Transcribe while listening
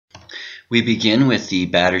We begin with the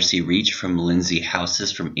Battersea Reach from Lindsay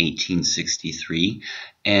Houses from 1863.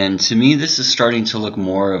 And to me, this is starting to look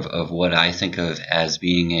more of what I think of as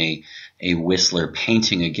being a Whistler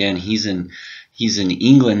painting. Again, he's in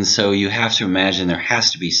England, so you have to imagine there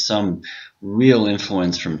has to be some real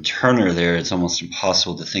influence from Turner there. It's almost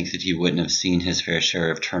impossible to think that he wouldn't have seen his fair share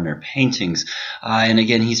of Turner paintings. And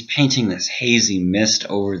again, he's painting this hazy mist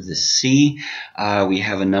over the sea. We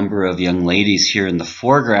have a number of young ladies here in the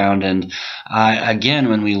foreground, and again,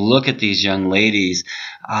 when we look at these young ladies,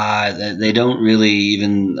 they don't really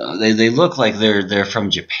even, they look like they're from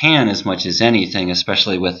Japan as much as anything,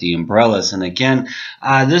 especially with the umbrellas. And again,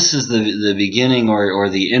 this is the beginning or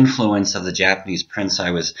the influence of the Japanese prints I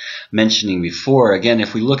was mentioning before. Again,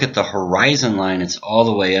 if we look at the horizon line, it's all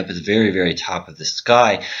the way up at the very, very top of the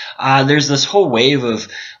sky. There's this whole wave of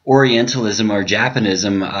Orientalism or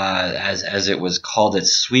Japanism, as it was called, that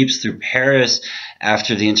sweeps through Paris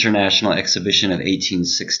after the International Exhibition of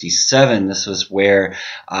 1867. This was where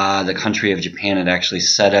the country of Japan had actually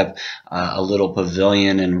set up a little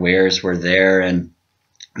pavilion, and wares were there, and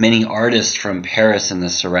many artists from Paris and the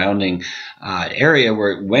surrounding area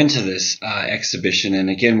went to this exhibition, and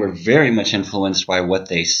again were very much influenced by what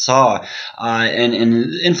they saw, and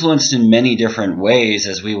influenced in many different ways,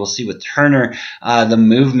 as we will see with Turner, the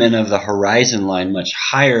movement of the horizon line much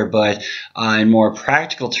higher. But in more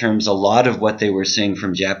practical terms, a lot of what they were seeing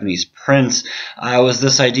from Japanese prints was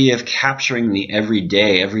this idea of capturing the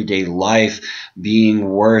everyday life being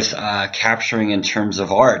worth capturing in terms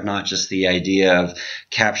of art, not just the idea of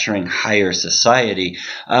capturing higher society.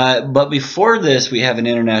 But before this, we have an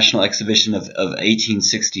international exhibition of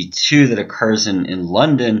 1862 that occurs in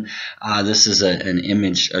London. This is an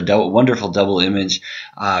image, wonderful double image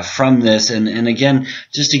from this. And again,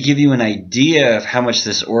 just to give you an idea of how much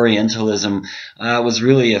this Orientalism was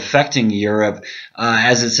really affecting Europe,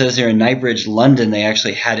 as it says here in Knightsbridge, London, they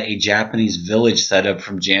actually had a Japanese village set up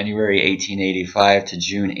from January 1885 to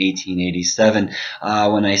June 1887.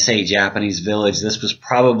 When I say Japanese village, this was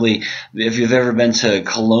probably, if you've ever been to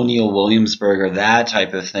colonial Williamsburg or that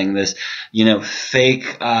type of thing, this,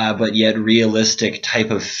 fake but yet realistic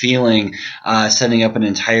type of feeling, setting up an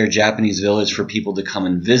entire Japanese village for people to come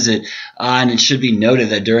and visit. And it should be noted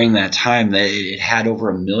that during that time, that it had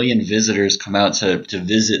over 1 million visitors come out to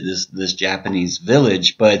visit this Japanese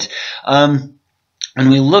village. But when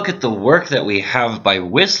we look at the work that we have by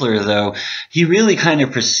Whistler, though, he really kind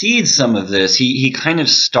of precedes some of this. He kind of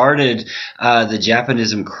started the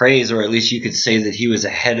Japanism craze, or at least you could say that he was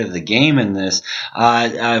ahead of the game in this.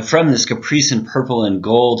 From this Caprice in purple and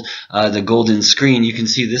gold, the golden screen, you can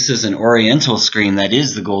see this is an oriental screen. That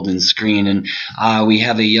is the golden screen. And we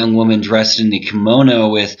have a young woman dressed in the kimono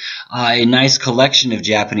with a nice collection of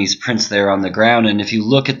Japanese prints there on the ground. And if you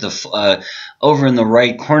look at the over in the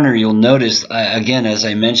right corner, you'll notice, again, as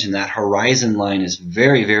I mentioned, that horizon line is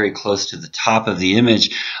very, very close to the top of the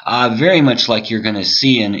image, very much like you're going to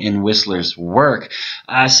see in Whistler's work.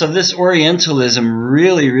 So this Orientalism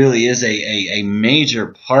really is a major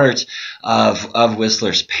part of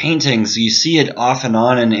Whistler's paintings. You see it off and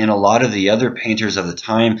on in a lot of the other painters of the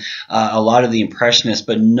time, a lot of the Impressionists,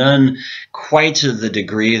 but none quite to the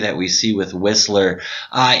degree that we see with Whistler.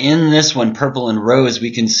 In this one, Purple and Rose,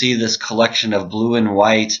 we can see this collection of blue and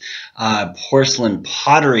white porcelain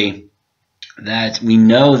pottery that we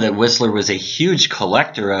know that Whistler was a huge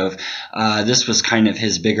collector of. This was kind of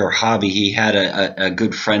his bigger hobby. He had a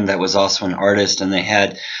good friend that was also an artist, and they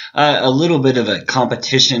had a little bit of a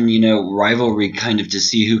competition, rivalry kind of, to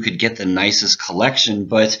see who could get the nicest collection.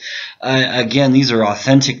 But again, these are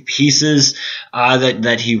authentic pieces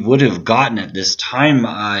that he would have gotten at this time,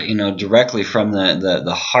 directly from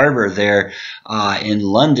the harbor there in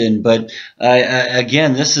London. But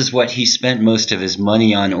again, this is what he spent most of his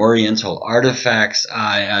money on: Oriental artifacts,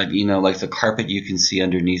 like the carpet you can see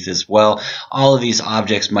underneath as well. All of these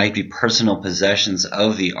objects might be personal possessions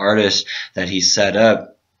of the artist that he set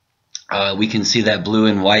up. We can see that blue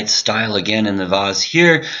and white style again in the vase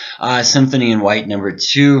here. Symphony in White number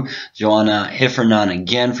 2, Joanna Heffernan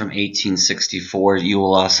again from 1864. You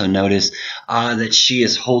will also notice that she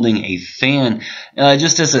is holding a fan.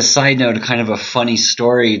 Just as a side note, kind of a funny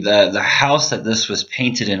story, the house that this was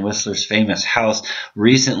painted in, Whistler's famous house,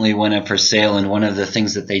 recently went up for sale, and one of the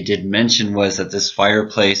things that they did mention was that this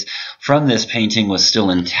fireplace from this painting was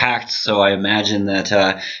still intact. So I imagine that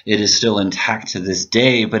it is still intact to this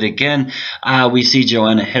day. But again, again, we see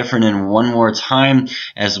Joanna Heffernan one more time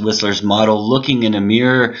as Whistler's model, looking in a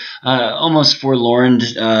mirror, almost forlorn,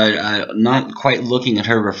 not quite looking at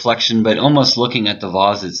her reflection, but almost looking at the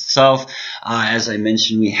vase itself. As I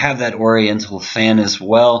mentioned, we have that Oriental fan as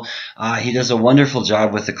well. He does a wonderful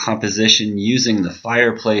job with the composition using the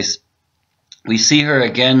fireplace. We see her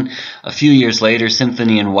again a few years later,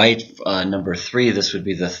 Symphony in White, number 3. This would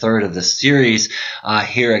be the third of the series.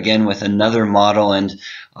 Here again with another model, and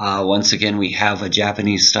once again we have a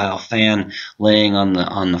Japanese-style fan laying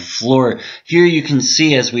on the floor. Here you can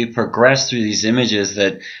see as we progress through these images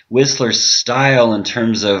that Whistler's style in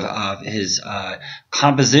terms of his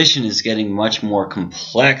composition is getting much more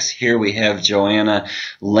complex. Here we have Joanna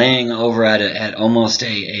laying over at almost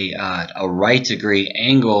a right degree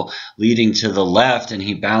angle leading to the left, and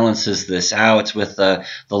he balances this out with the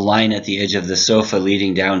line at the edge of the sofa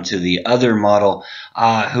leading down to the other model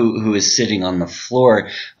who is sitting on the floor,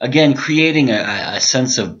 again creating a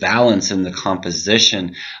sense of balance in the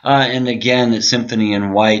composition. And again, the Symphony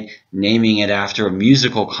in White, naming it after a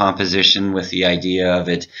musical composition with the idea of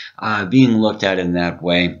it being looked at in that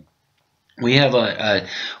way. We have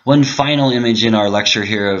one final image in our lecture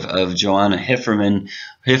here of Joanna Heffernan.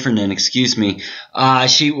 The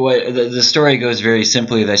story goes very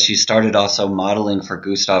simply that she started also modeling for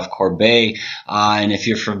Gustave Courbet, and if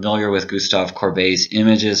you're familiar with Gustave Courbet's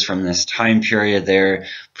images from this time period, they're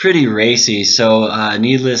pretty racy. So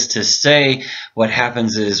needless to say, what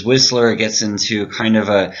happens is Whistler gets into kind of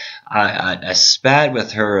a spat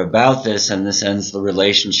with her about this, and this ends the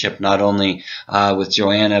relationship not only with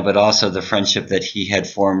Joanna, but also the friendship that he had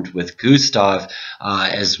formed with Gustave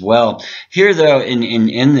as well. Here, though,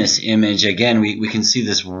 in this image, again, we can see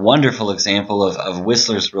this wonderful example of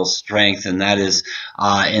Whistler's real strength, and that is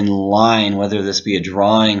in line, whether this be a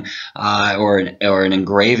drawing or an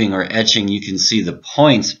engraving or etching, you can see the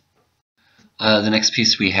points. The next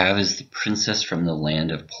piece we have is The Princess from the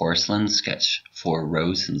Land of Porcelain, sketch for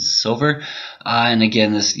rose and silver. And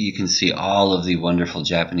again, you can see all of the wonderful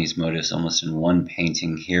Japanese motifs almost in one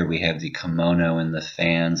painting. Here we have the kimono and the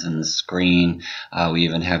fans and the screen. We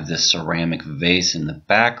even have this ceramic vase in the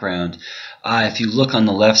background. If you look on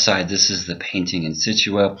the left side, this is the painting in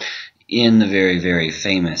situ in the very, very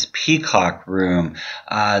famous Peacock Room.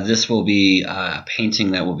 This will be a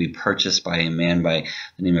painting that will be purchased by a man by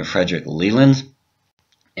the name of Frederick Leland,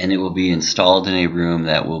 and it will be installed in a room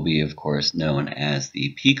that will be, of course, known as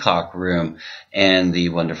the Peacock Room, and the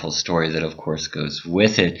wonderful story that, of course, goes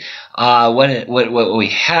with it. What we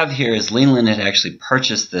have here is Leland had actually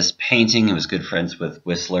purchased this painting. He was good friends with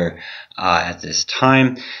Whistler at this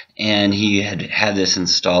time, and he had this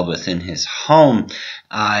installed within his home.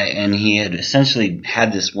 And he had essentially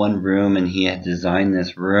had this one room, and he had designed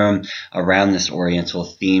this room around this Oriental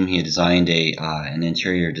theme. He had designed an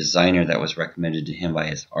interior designer that was recommended to him by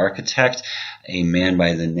his architect, a man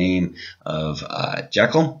by the name of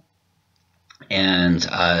Jekyll. And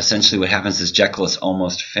essentially what happens is Jekyll is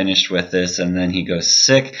almost finished with this, and then he goes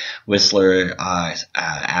sick. Whistler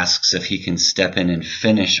asks if he can step in and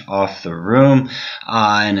finish off the room,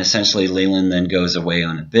 and essentially Leland then goes away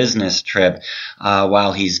on a business trip.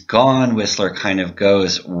 While he's gone, Whistler kind of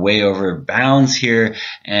goes way over bounds here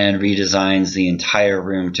and redesigns the entire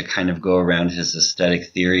room to kind of go around his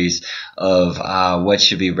aesthetic theories of what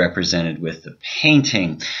should be represented with the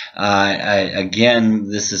painting. Again,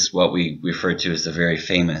 this is what we refer to as the very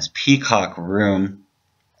famous Peacock Room.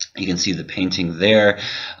 You can see the painting there,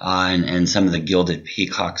 and some of the gilded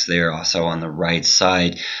peacocks there also on the right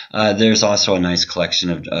side. There's also a nice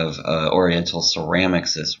collection of Oriental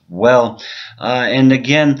ceramics as well. And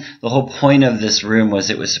again, the whole point of this room was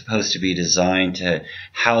it was supposed to be designed to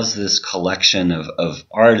house this collection of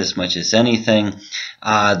art as much as anything.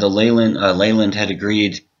 Leland had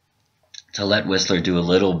agreed to let Whistler do a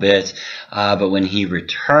little bit, but when he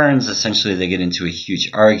returns, essentially they get into a huge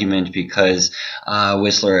argument because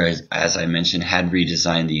Whistler, as I mentioned, had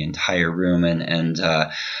redesigned the entire room and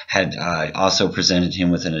had also presented him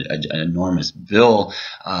with an enormous bill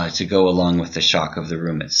to go along with the shock of the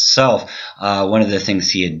room itself. One of the things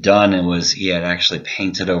he had done was he had actually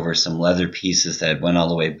painted over some leather pieces that went all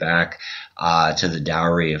the way back to the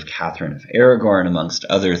dowry of Catherine of Aragon, amongst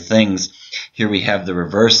other things. Here we have the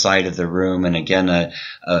reverse side of the room, and again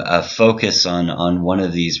a focus on one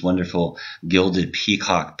of these wonderful gilded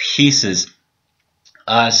peacock pieces.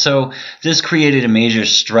 So this created a major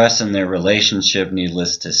stress in their relationship,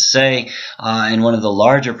 needless to say. And one of the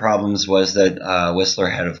larger problems was that Whistler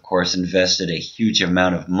had, of course, invested a huge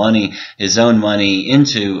amount of money, his own money,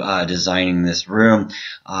 into designing this room,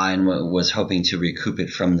 and was hoping to recoup it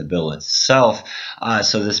from the bill itself.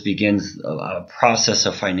 So this begins a process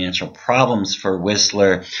of financial problems for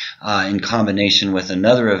Whistler, in combination with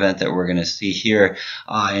another event that we're going to see here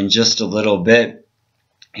in just a little bit.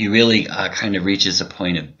 He really kind of reaches a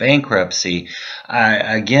point of bankruptcy.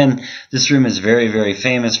 Again, this room is very, very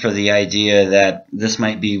famous for the idea that this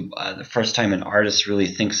might be the first time an artist really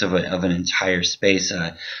thinks of an entire space,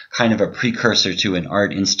 kind of a precursor to an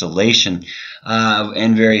art installation.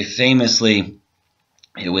 And very famously,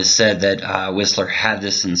 it was said that Whistler had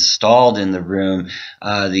this installed in the room,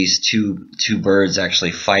 these two birds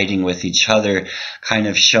actually fighting with each other, kind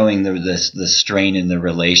of showing the strain in the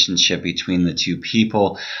relationship between the two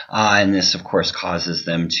people. And this, of course, causes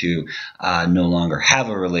them to no longer have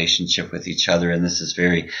a relationship with each other. And this is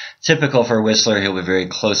very typical for Whistler. He'll be very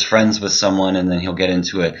close friends with someone, and then he'll get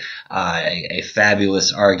into a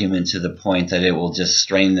fabulous argument to the point that it will just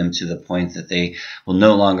strain them to the point that they will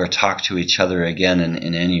no longer talk to each other again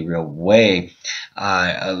in any real way.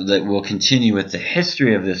 That we'll continue with the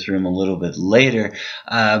history of this room a little bit later.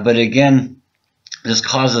 But again, this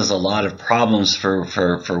causes a lot of problems for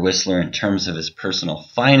Whistler in terms of his personal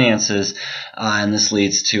finances, and this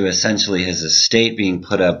leads to essentially his estate being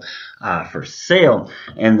put up for sale,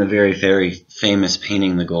 and the very, very famous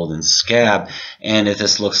painting, The Golden Scab. And if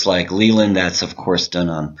this looks like Leland, that's of course done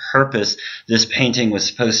on purpose. This painting was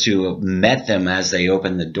supposed to have met them as they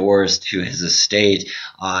opened the doors to his estate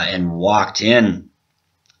and walked in.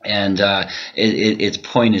 And its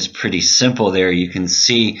point is pretty simple there. You can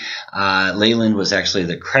see Leyland was actually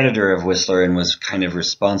the creditor of Whistler and was kind of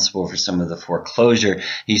responsible for some of the foreclosure.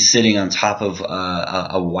 He's sitting on top of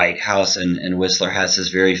a White House, and Whistler has his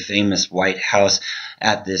very famous White House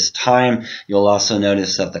at this time. You'll also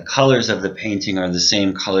notice that the colors of the painting are the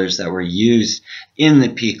same colors that were used in the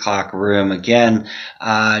Peacock Room. Again,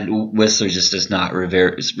 Whistler just does not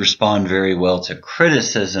respond very well to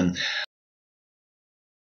criticism.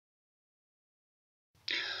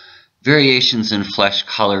 Variations in Flesh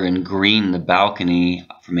Color in Green, the Balcony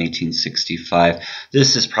from 1865.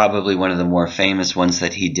 This is probably one of the more famous ones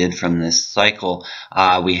that he did from this cycle.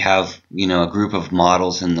 We have, a group of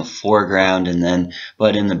models in the foreground,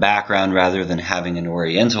 but in the background, rather than having an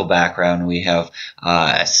Oriental background, we have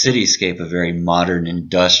a cityscape, a very modern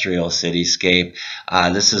industrial cityscape.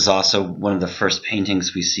 This is also one of the first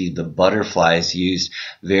paintings we see the butterflies used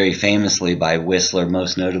very famously by Whistler.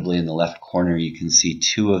 Most notably in the left corner, you can see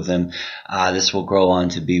two of them. This will grow on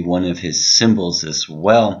to be one of his symbols as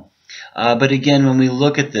well. But again, when we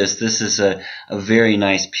look at this, this is a very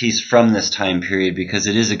nice piece from this time period, because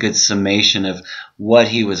it is a good summation of what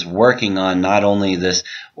he was working on, not only this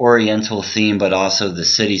Oriental theme, but also the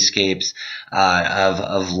cityscapes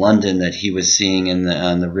of London that he was seeing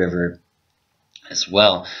on the river as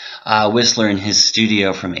well. Whistler in his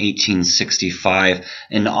studio from 1865,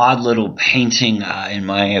 an odd little painting, in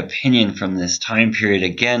my opinion, from this time period.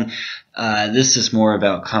 Again, this is more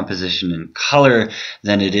about composition and color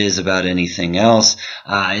than it is about anything else.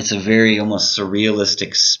 It's a very almost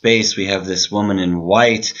surrealistic space. We have this woman in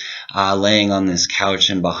white laying on this couch,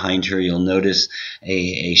 and behind her you'll notice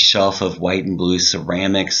a shelf of white and blue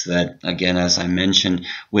ceramics that, again, as I mentioned,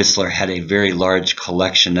 Whistler had a very large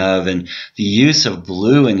collection of. And the use of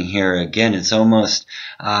blue in here, again, it's almost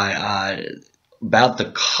about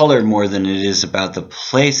the color more than it is about the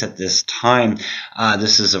place at this time.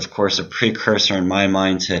 This is, of course, a precursor in my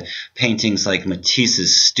mind to paintings like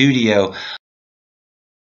Matisse's Studio,